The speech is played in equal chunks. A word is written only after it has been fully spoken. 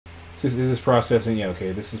Is this processing? Yeah,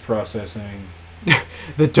 okay, this is processing.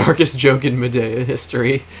 The darkest joke in Medea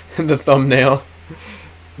history. The thumbnail.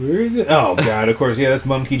 Where is it? Oh god, of course, yeah, that's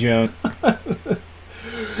Monkey Jones.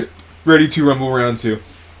 Ready to rumble round 2.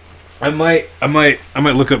 I might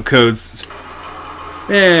look up codes.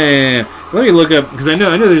 Yeah, let me look up because I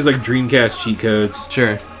know there's like Dreamcast cheat codes.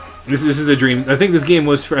 Sure. This is the dream. I think this game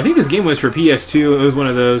was for PS2. It was one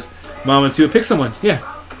of those. Mom and Sue, pick someone. Yeah.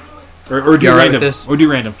 Or do random. This? Or do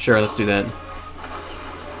random. Sure, let's do that.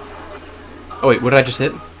 Oh wait, what did I just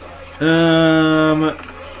hit?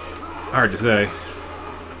 Hard to say.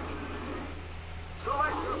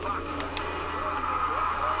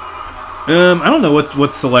 I don't know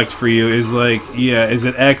what's select for you. Is like, yeah, is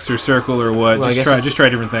it X or circle or what? Well, just try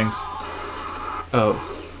different things. Oh.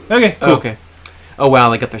 Okay, cool. Oh, okay. Oh wow,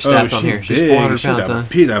 they got their stats on here. She's 400 pounds, huh?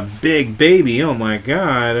 She's a big baby. Oh my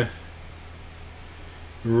god.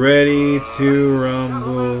 Ready to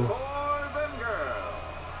rumble.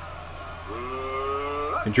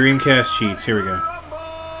 Dreamcast cheats. Here we go.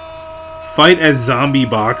 Fight as zombie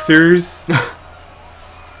boxers.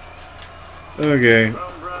 Okay.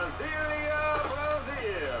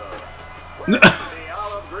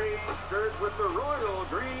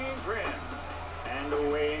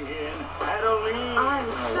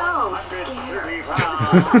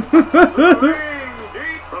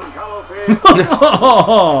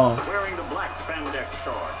 Wearing the black spandex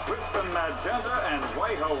shorts with the magenta and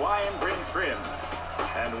white Hawaiian print trim,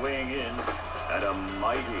 and weighing in at a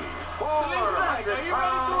mighty 400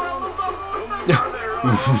 pounds.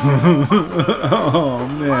 Oh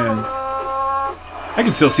man, I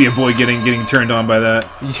can still see a boy getting turned on by that.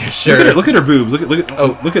 Yeah, sure. Look at her boobs. Look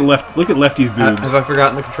at Lefty's boobs. Have I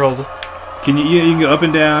forgotten the controls? Can you can go up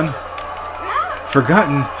and down?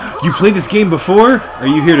 Forgotten? You played this game before? Are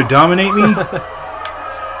you here to dominate me?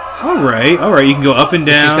 All right. You can go up and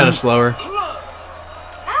down. She's kind of slower.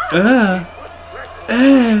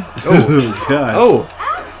 Oh god. Oh.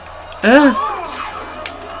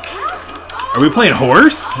 Are we playing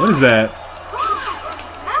horse? What is that?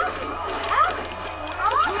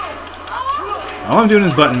 All I'm doing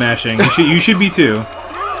is button mashing. You should be too.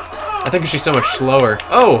 I think she's so much slower.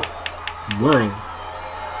 Oh. Whoa.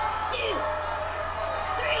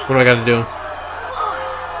 What do I got to do?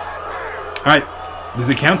 All right. Does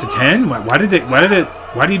it count to 10? Why do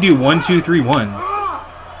you do 1, 2, 3, 1?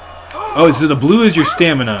 Oh, so the blue is your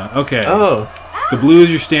stamina. Okay. Oh. The blue is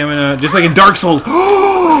your stamina, just like in Dark Souls.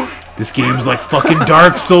 This game's like fucking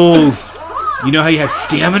Dark Souls. You know how you have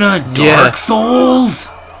stamina in Dark Souls?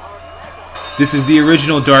 This is the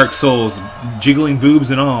original Dark Souls, jiggling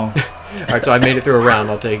boobs and all. Alright, so I made it through a round.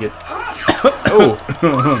 I'll take it. Oh.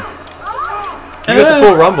 You got the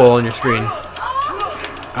full rumble on your screen.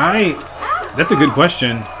 That's a good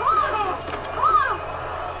question.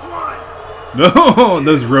 No,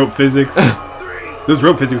 those rope physics. Those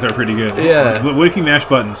rope physics are pretty good. Yeah. What if you mash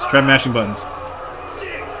buttons? Try mashing buttons.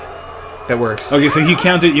 That works. Okay, so he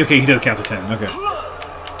counted. Okay, he does count to 10. Okay.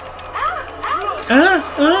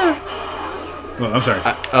 Oh, I'm sorry.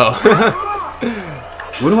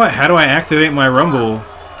 How do I activate my rumble?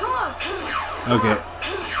 Okay.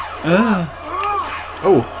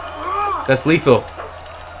 Oh, that's lethal.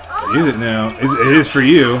 Use it now. It is for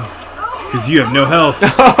you, because you have no health.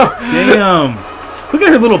 Damn! Look at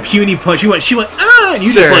her little puny punch. She went. Ah! And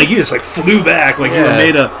you just flew back like you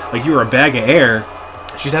were like you were a bag of air.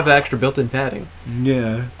 She'd have the extra built-in padding.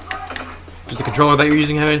 Yeah. Does the controller that you're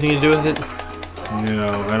using have anything to do with it? No,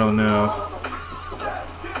 I don't know.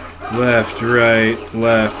 Left, right,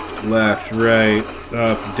 right,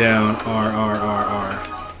 up, down, R.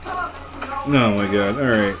 Oh my god,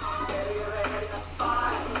 alright.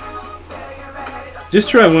 Let's just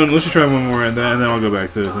try one more and then I'll go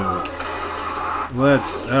back to the thing.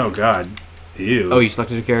 Oh god. Ew. Oh, you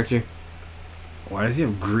selected a character? Why does he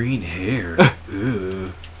have green hair?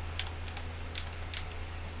 Ew.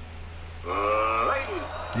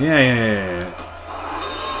 Yeah.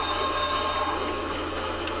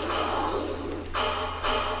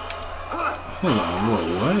 Hold on,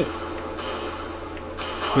 what?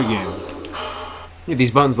 Quick game. Yeah,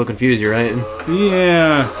 these buttons look confused, you right?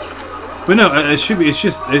 Yeah. But no, it should be, it's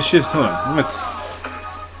just, hold on. Let's,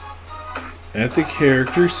 at the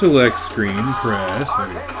character select screen, press.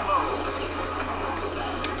 Okay.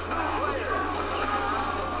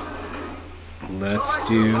 Let's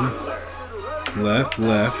do left,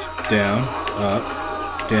 down, up,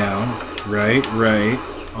 down, right,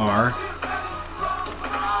 R.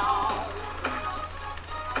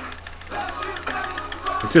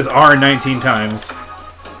 It says R 19 times.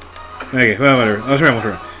 Okay, well, whatever. I'll try one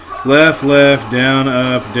more. Left, down,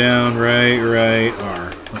 up, down, right,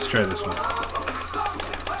 R. Let's try this one.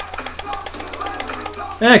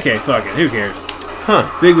 Okay, fuck it. Who cares? Huh.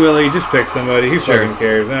 Big Willie, just pick somebody. Who Sure. fucking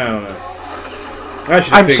cares? I don't know.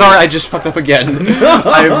 I'm sorry, I just fucked up again.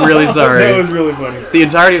 I'm really sorry. That was really funny. The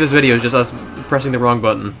entirety of this video is just us pressing the wrong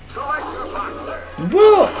button.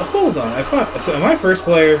 Well, hold on. I thought. So, am I first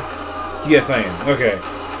player? Yes, I am. Okay.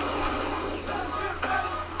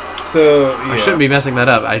 So, yeah. I shouldn't be messing that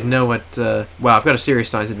up. I know what... wow, I've got a serious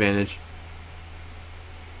size advantage.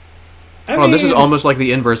 Well, this is almost like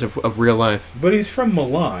the inverse of real life. But he's from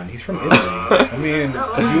Milan. He's from Italy. I mean,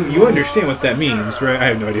 you understand what that means, right? I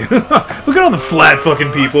have no idea. Look at all the flat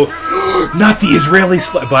fucking people. Not the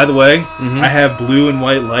Israelis. By the way, I have blue and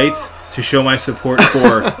white lights to show my support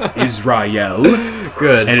for Israel.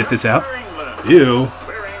 Good. Edit this out. Ew.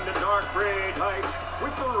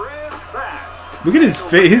 Look at his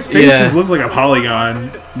face. His face just looks like a polygon.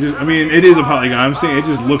 I mean, it is a polygon. I'm saying it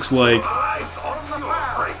just looks like...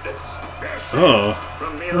 Oh.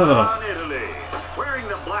 From Milan, Italy, wearing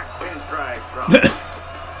the black pinstripes from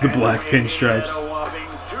The black pinstripes. a whopping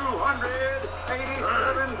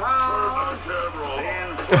 287 pounds.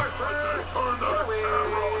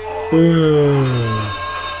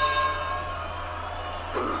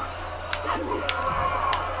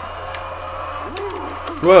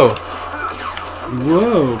 Whoa.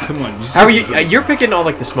 Whoa, come on. How are you? You're picking all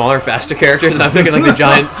like the smaller, faster characters, and I'm picking like the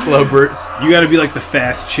giant, slow brutes. You gotta be like the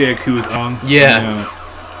fast chick who is on. Yeah. You know.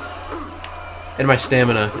 And my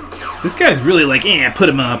stamina. This guy's really like, put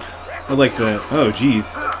him up. I like that. Oh, jeez.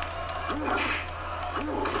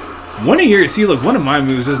 One of my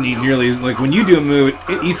moves doesn't eat nearly, like when you do a move,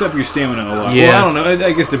 it eats up your stamina a lot. Yeah. Well, I don't know.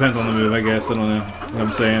 I guess it depends on the move, I guess. I don't know what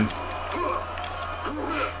I'm saying.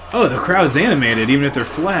 Oh, the crowd's animated, even if they're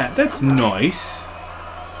flat. That's nice.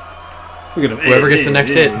 Look at him. Whoever gets the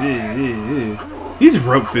next hit. These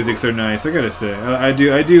rope physics are nice, I gotta say. I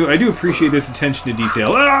do appreciate this attention to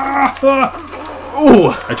detail.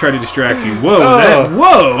 Ooh! I tried to distract you. Whoa, that?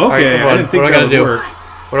 Whoa, okay. Right, I didn't think that would work.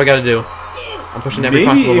 What do I gotta do? I'm pushing every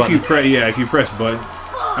possible button. If you press button.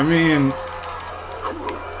 I mean...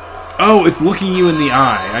 Oh, it's looking you in the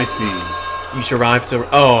eye. I see. You survived to...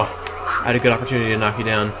 Oh, I had a good opportunity to knock you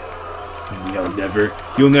down.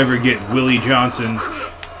 You'll never get Willie Johnson.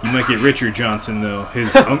 You might get Richard Johnson though.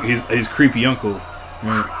 His creepy uncle.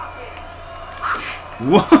 Right.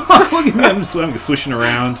 Whoa! Look at me! I'm swishing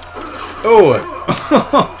around. Oh!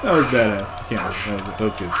 That was badass. I can't. That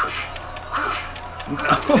was good.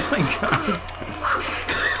 Oh my god!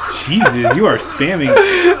 Jesus, you are spamming.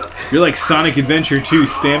 You're like Sonic Adventure 2,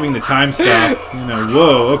 spamming the time stop. You know.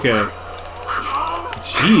 Whoa. Okay.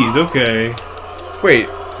 Jeez. Okay. Wait.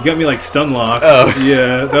 You got me like stun locked. Oh.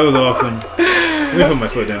 Yeah, that was awesome. Let me put my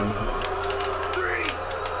foot down.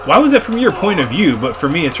 Why was that from your point of view, but for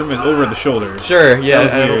me it's from his over the shoulder? Sure, yeah,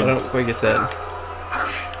 I don't quite get that.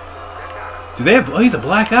 Do they have... Oh, he's a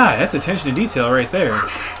black eye. That's attention to detail right there.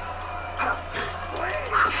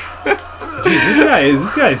 Jeez,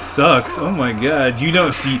 this guy sucks. Oh my god. You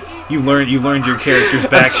don't see... You've learned your character's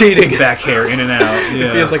back hair in and out. Yeah.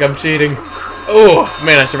 It feels like I'm cheating. Oh,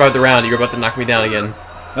 man, I survived the round. You're about to knock me down again.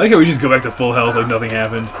 I like how we just go back to full health like nothing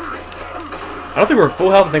happened. I don't think we're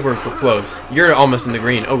full health. I think we're close. You're almost in the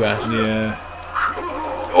green. Oh, gosh. Yeah.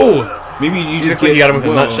 Oh! Maybe you just you got him with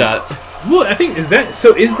a nut shot. Well, I think,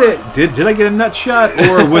 did I get a nut shot?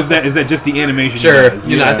 Or is that just the animation? Sure.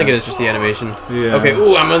 You know, I think it is just the animation. Yeah. Okay,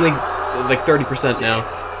 ooh, I'm only like 30% now.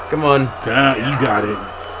 Come on. You got it.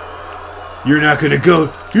 You're not gonna go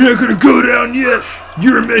down yet.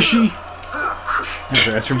 You're a meshy.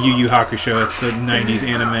 That's from Yu Yu Hakusho. It's the 90s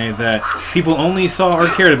anime that people only saw or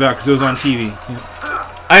cared about because it was on TV. Yeah.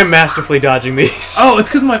 I am masterfully dodging these. Oh, it's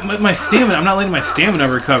because my stamina. I'm not letting my stamina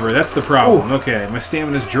recover. That's the problem. Ooh. Okay, my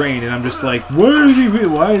stamina's drained, and I'm just like, why is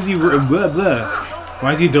he blah blah?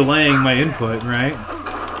 Why is he delaying my input? Right?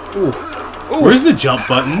 Ooh. Ooh. Where's the jump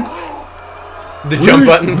button? Jump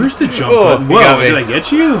button? Where's the jump button? Whoa, did I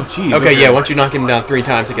get you? Jeez, okay, yeah, once you knock him down 3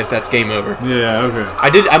 times, I guess that's game over. Yeah, okay. I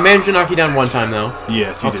managed to knock you down 1 time, though.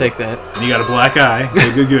 Yes, I'll take that. And you got a black eye.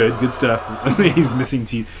 Good stuff. He's missing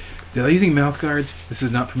teeth. Are they using mouth guards? This is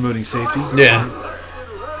not promoting safety? Yeah.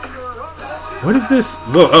 What is this?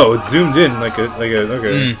 Whoa, oh, it's zoomed in like a,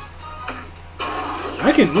 okay.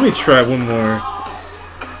 Let me try one more.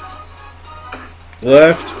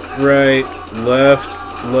 Left, right,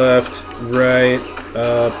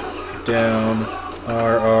 up, down,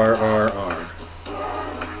 R.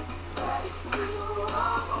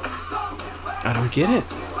 I don't get it.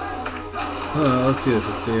 Let's do this.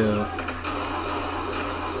 Let's do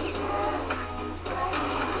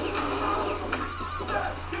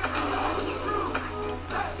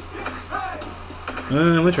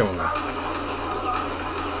Let me try one more.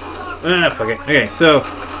 Fuck it. Okay, so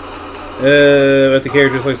what the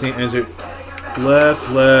characters like to enter left,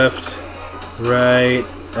 right,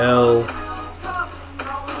 L.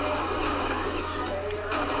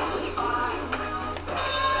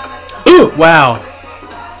 Ooh! Wow.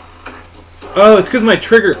 Oh, it's because my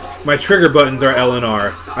trigger buttons are L and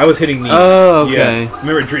R. I was hitting these. Oh, okay. Yeah.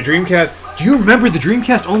 Remember Dreamcast? Do you remember the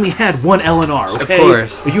Dreamcast only had one L and R? Okay? Of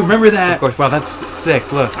course. Do you remember that? Of course. Wow, that's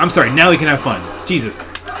sick. Look. I'm sorry. Now we can have fun. Jesus.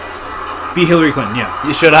 Be Hillary Clinton.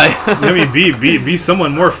 Yeah. Should I? I mean, be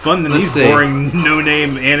someone more fun than these boring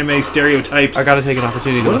no-name anime stereotypes. I gotta take an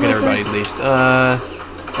opportunity to look at everybody at least.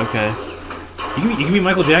 Okay. You can be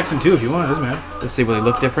Michael Jackson too if you want. It doesn't matter. Let's see. Will they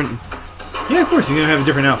look different? Yeah, of course. You're gonna have a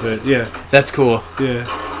different outfit. Yeah. That's cool. Yeah.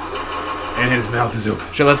 And his mouth is open.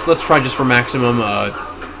 Sure. Let's try just for maximum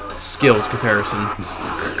skills comparison.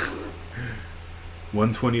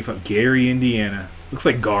 125. Gary, Indiana. Looks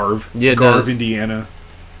like Garv. Yeah, it Garv, does. Indiana.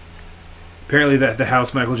 Apparently, the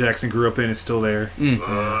house Michael Jackson grew up in is still there. Mm.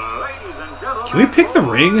 Can we pick the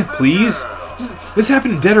ring, please? This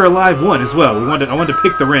happened in Dead or Alive 1 as well. I wanted to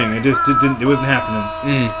pick the ring. It just didn't. It wasn't happening.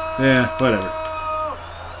 Yeah, whatever.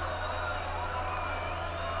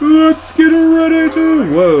 Let's get ready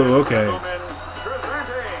to. Whoa. Okay.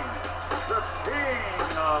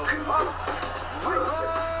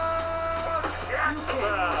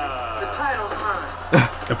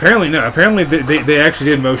 Apparently no. Apparently they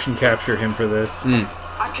actually did motion capture him for this.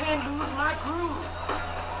 I can't lose my groove.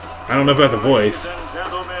 I don't know about the voice.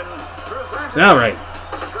 All right.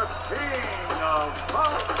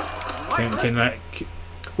 Can I?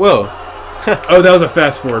 Whoa. Oh, that was a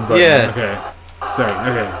fast forward button. Yeah. Okay. Sorry.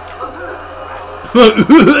 Okay.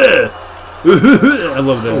 I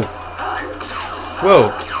love that.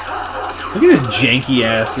 Whoa. Look at this janky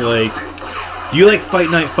ass like. Do you like Fight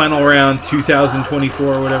Night Final Round 2024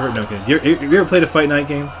 or whatever? No, okay. Have you ever played a Fight Night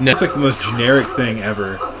game? No. It's like the most generic thing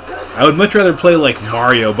ever. I would much rather play like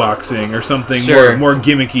Mario Boxing or something more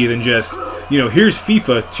gimmicky than just, here's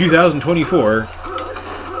FIFA 2024.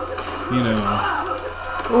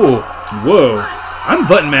 Ooh. Whoa. I'm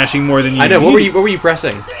button mashing more than you. I know. What were you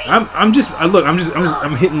pressing? I'm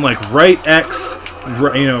hitting like right X,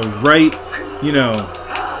 right,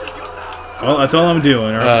 that's all I'm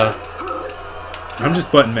doing. Right? I'm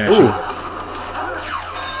just button mashing.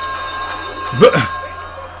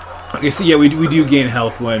 Okay, so yeah, we do gain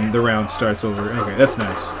health when the round starts over. Okay, that's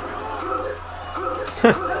nice.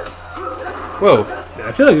 Whoa.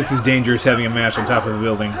 I feel like this is dangerous having a match on top of a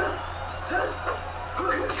building.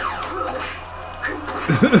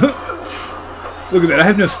 Look at that, I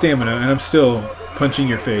have no stamina and I'm still punching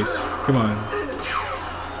your face. Come on.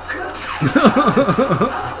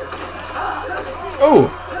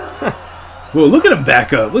 Oh! Whoa, look at him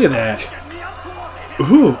back up. Look at that.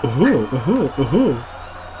 Ooh, ooh, ooh, ooh.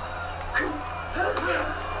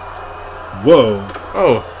 Whoa.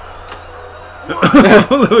 Oh.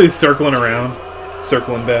 He's circling around.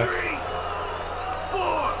 Circling back. 3,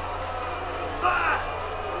 4, 5,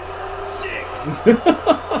 6, 7. Look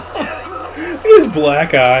at his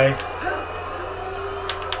black eye.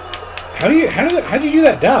 How did you do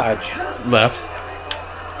that dodge? Left.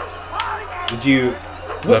 Did you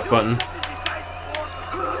Left button.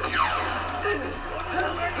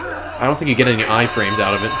 I don't think you get any iframes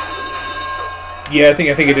out of it. Yeah, I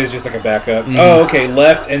think it is just like a backup. Mm-hmm. Oh, okay,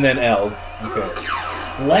 left and then L. Okay.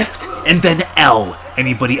 Left and then L.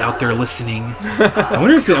 Anybody out there listening? I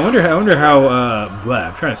wonder how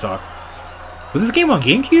I'm trying to talk. Was this game on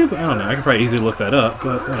GameCube? I don't know. I could probably easily look that up,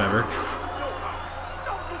 but whatever.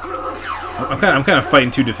 I'm kind of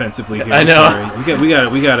fighting too defensively here. I know. Sorry. We gotta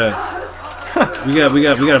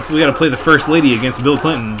play the first lady against Bill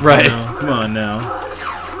Clinton. Right. Come on now.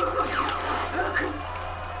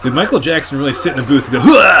 Did Michael Jackson really sit in a booth and go?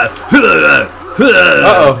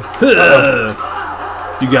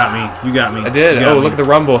 Uh-oh. You got me. You got me. I did. Oh, look at the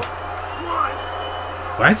rumble.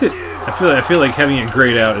 Why is it? I feel like having it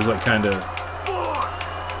grayed out is like kind of.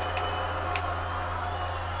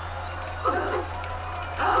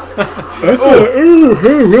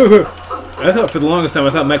 I thought for the longest time, I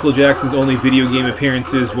thought Michael Jackson's only video game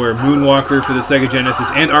appearances were Moonwalker for the Sega Genesis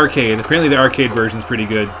and Arcade. Apparently the arcade version's pretty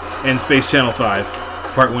good. And Space Channel 5,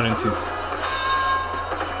 Part 1 and 2.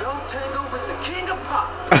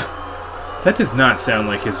 That does not sound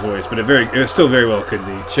like his voice, but it still very well could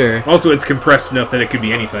be. Sure. Also, it's compressed enough that it could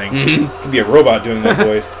be anything. Mm-hmm. It could be a robot doing that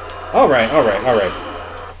voice. All right.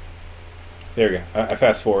 There we go. I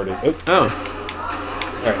fast forwarded. Oop. Oh. All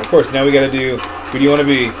right. Of course. Now we got to do. Who do you want to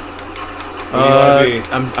be?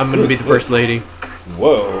 I'm gonna be the first lady.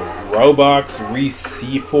 Whoa. Roblox Re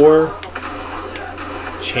C4.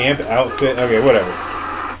 Champ outfit. Okay, whatever.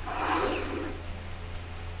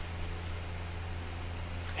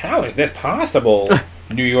 How is this possible?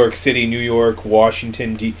 New York City, New York,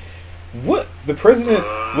 Washington, What? The president...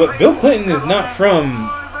 What? Bill Clinton is not from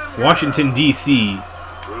Washington, D.C.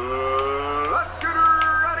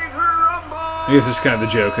 I guess it's kind of the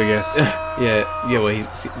joke, I guess. yeah, well, he's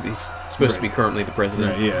supposed to be currently the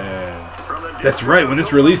president. Right, yeah. That's right, when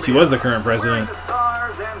this released, he was the current president.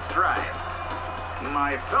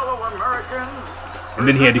 And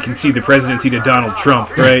then he had to concede the presidency to Donald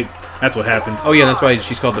Trump, right? That's what happened. Oh, yeah, that's why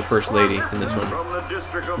she's called the First Lady in this one.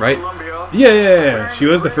 Right? Yeah. She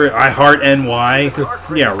was the first. I Heart NY.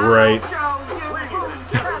 Yeah, right.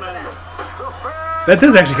 That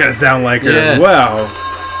does actually kind of sound like her. Yeah. Wow.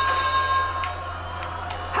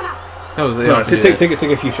 Oh, they No, take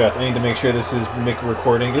a few shots. I need to make sure this is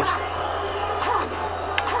recording. Oops.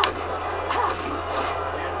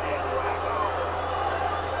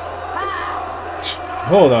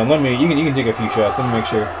 Hold on, you can take a few shots. Let me make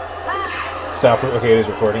sure. Stop. Okay, it is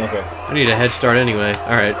recording. Okay. I need a head start anyway.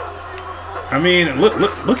 All right. I mean,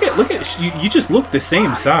 look at you just look the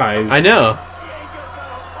same size. I know.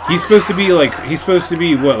 He's supposed to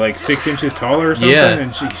be what, like 6 inches taller or something? Yeah.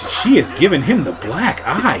 And she has given him the black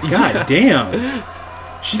eye. God damn.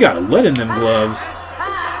 She got a lead in them gloves.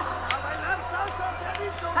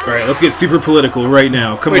 Alright, let's get super political right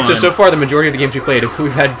now. Come on. Wait, so far the majority of the games we played,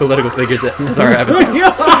 we've had political figures as our avatars.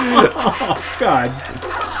 Oh, God.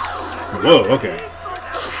 Whoa, okay.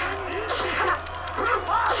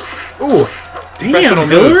 Ooh. Damn,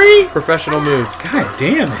 Hillary? Professional moves. God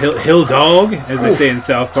damn, Hill Dog, as they say in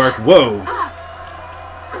South Park. Whoa.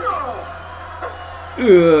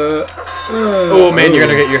 Oh man, you're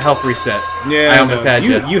gonna get your health reset. Yeah, I almost had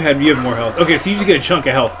you. You have more health. Okay, so you just get a chunk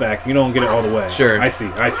of health back. You don't get it all the way. Sure. I see. Oh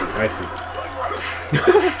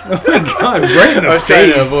my God! Right in the I was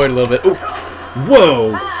face. trying to avoid a little bit. Ooh.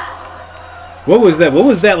 Whoa. What was that? What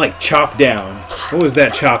was that like? Chop down. What was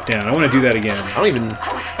that? Chop down. I want to do that again. I don't even.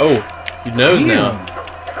 Oh, your nose now.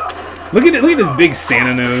 Look at it. Look at this big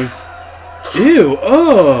Santa nose. Ew.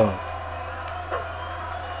 Oh.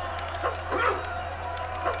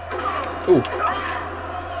 Ooh.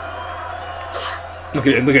 Look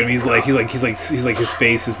at him. Look at him. He's like his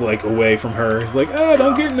face is like away from her. He's like, oh,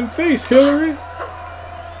 don't get in the face, Hillary.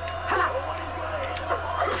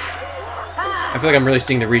 I feel like I'm really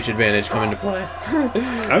seeing the reach advantage come into play.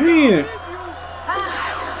 I mean,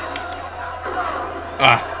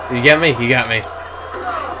 you got me. You got me.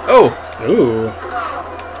 Oh. ooh.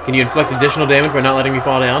 Can you inflict additional damage by not letting me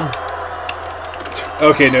fall down?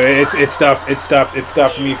 Okay, no, it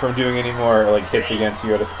stopped me from doing any more like hits against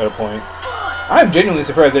you at a point. I'm genuinely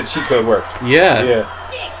surprised that cheat code worked. Yeah. Yeah.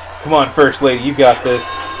 Come on, First Lady, you got this.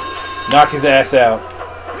 Knock his ass out.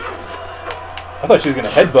 I thought she was gonna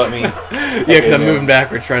headbutt me. Yeah, because I'm moving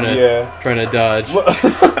backward, trying to dodge.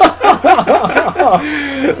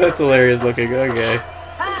 That's hilarious looking. Okay.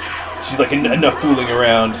 She's like, enough fooling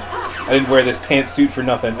around. I didn't wear this pantsuit for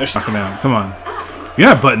nothing. Knock him out. Come on. You're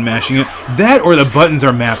not button mashing it. That or the buttons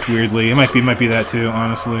are mapped weirdly. It might be that too,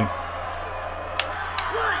 honestly.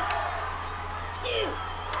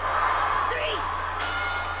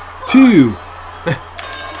 2,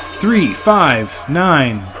 3, 5,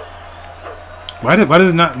 9. Why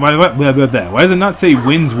does it not say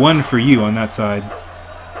wins 1 for you on that side?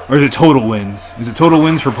 Or is it total wins? Is it total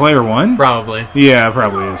wins for player 1? Probably. Yeah, it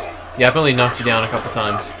probably is. Yeah, I've only knocked you down a couple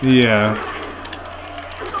times. Yeah.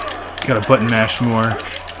 Gotta button mash more.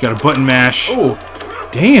 Gotta button mash. Oh.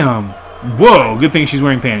 Damn. Whoa, good thing she's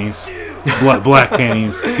wearing panties. Black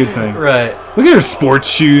panties. Good thing. Right. Look at her sports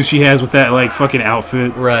shoes she has with that, like, fucking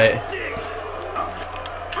outfit. Right.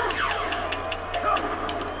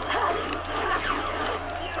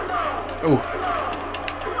 Oh.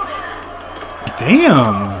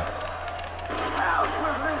 Damn.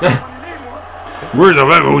 Where's a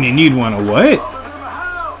weapon when you need one? A what?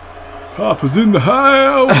 Papa's in the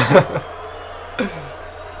house.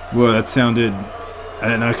 Whoa, that sounded... I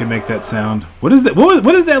didn't know I could make that sound. What is that?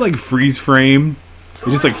 What is that, like, freeze frame? It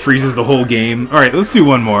just, like, freezes the whole game. All right, let's do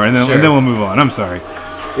one more, and then we'll move on. I'm sorry.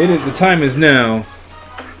 The time is now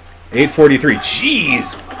 8:43.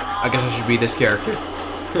 Jeez. I guess I should be this character.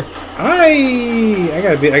 I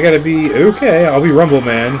gotta be okay. I'll be Rumble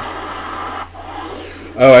Man.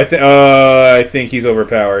 Oh, I think he's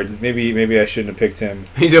overpowered. Maybe I shouldn't have picked him.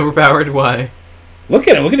 He's overpowered. Why? Look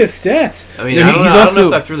at him. Look at his stats. I mean, I don't know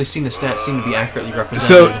if I've really seen the stats seem to be accurately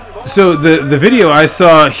represented. So the video I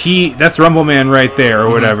saw, that's Rumble Man right there or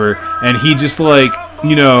whatever, and he just like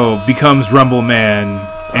becomes Rumble Man,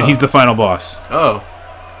 and he's the final boss. Oh.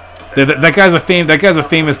 That guy's a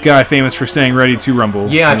famous guy, famous for saying "Ready to Rumble."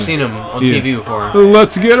 Yeah, I've seen him on TV before.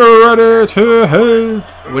 Let's get ready to hey.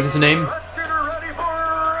 What's his name?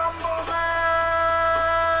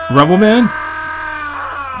 Rumble Man?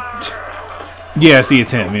 Yeah, see,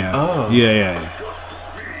 it's him. Yeah. Oh. Yeah.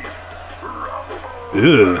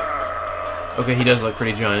 Ugh. Okay, he does look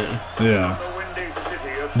pretty giant. Yeah.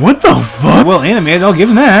 What the fuck? Well, animated. I'll give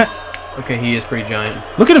him that. Okay, he is pretty giant.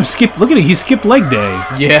 Look at him skip. Look at him. He skipped leg day.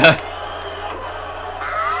 Yeah.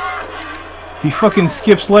 He fucking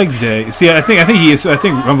skips legs day. See, I think he is. I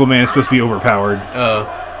think Rumble Man is supposed to be overpowered. Oh.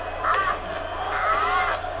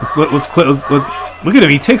 Look at him.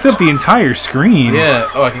 He takes up the entire screen. Yeah.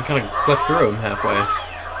 Oh, I can kind of clip through him halfway.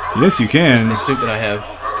 Yes, you can. The suit that I have.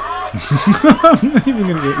 I'm not even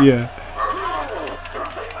gonna get. Yeah.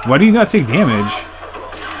 Why do you not take damage?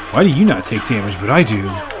 Why do you not take damage, but I do?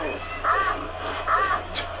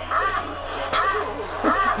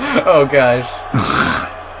 Oh gosh.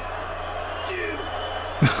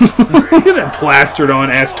 Look at that plastered on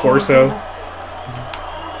ass torso.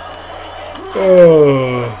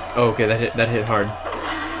 Oh. Okay, that hit hard.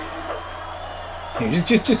 Yeah,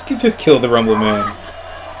 just kill the Rumble Man.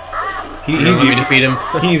 You don't want me to defeat him?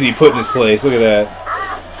 He's easy put in his place. Look at that.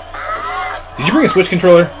 Did you bring a Switch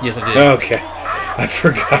controller? Yes, I did. Okay, I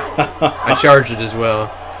forgot. I charged it as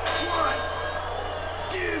well.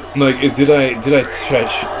 Like, did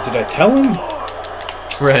I tell him?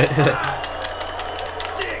 Right.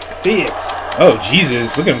 6. Oh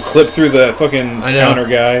Jesus! Look at him clip through the fucking counter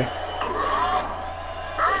guy.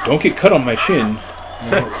 Don't get cut on my chin.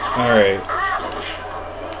 All right.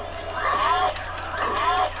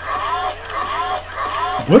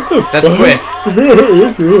 What the? That's fuck? quick.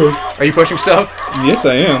 Are you pushing stuff? Yes,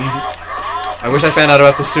 I am. I wish I found out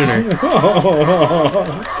about this sooner.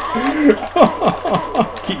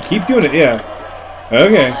 keep doing it, yeah.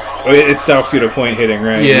 Okay. Oh, it stops you at a point hitting,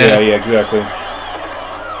 right? Yeah. Yeah, exactly.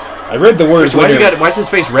 I read the word winner. Why is his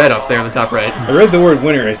face red up there on the top right? I read the word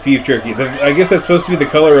winner as beef jerky. I guess that's supposed to be the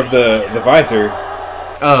color of the visor.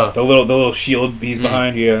 Oh. The little shield he's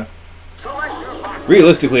behind, yeah.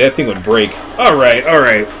 Realistically, that thing would break. Alright.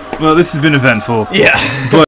 Well, this has been eventful. Yeah. But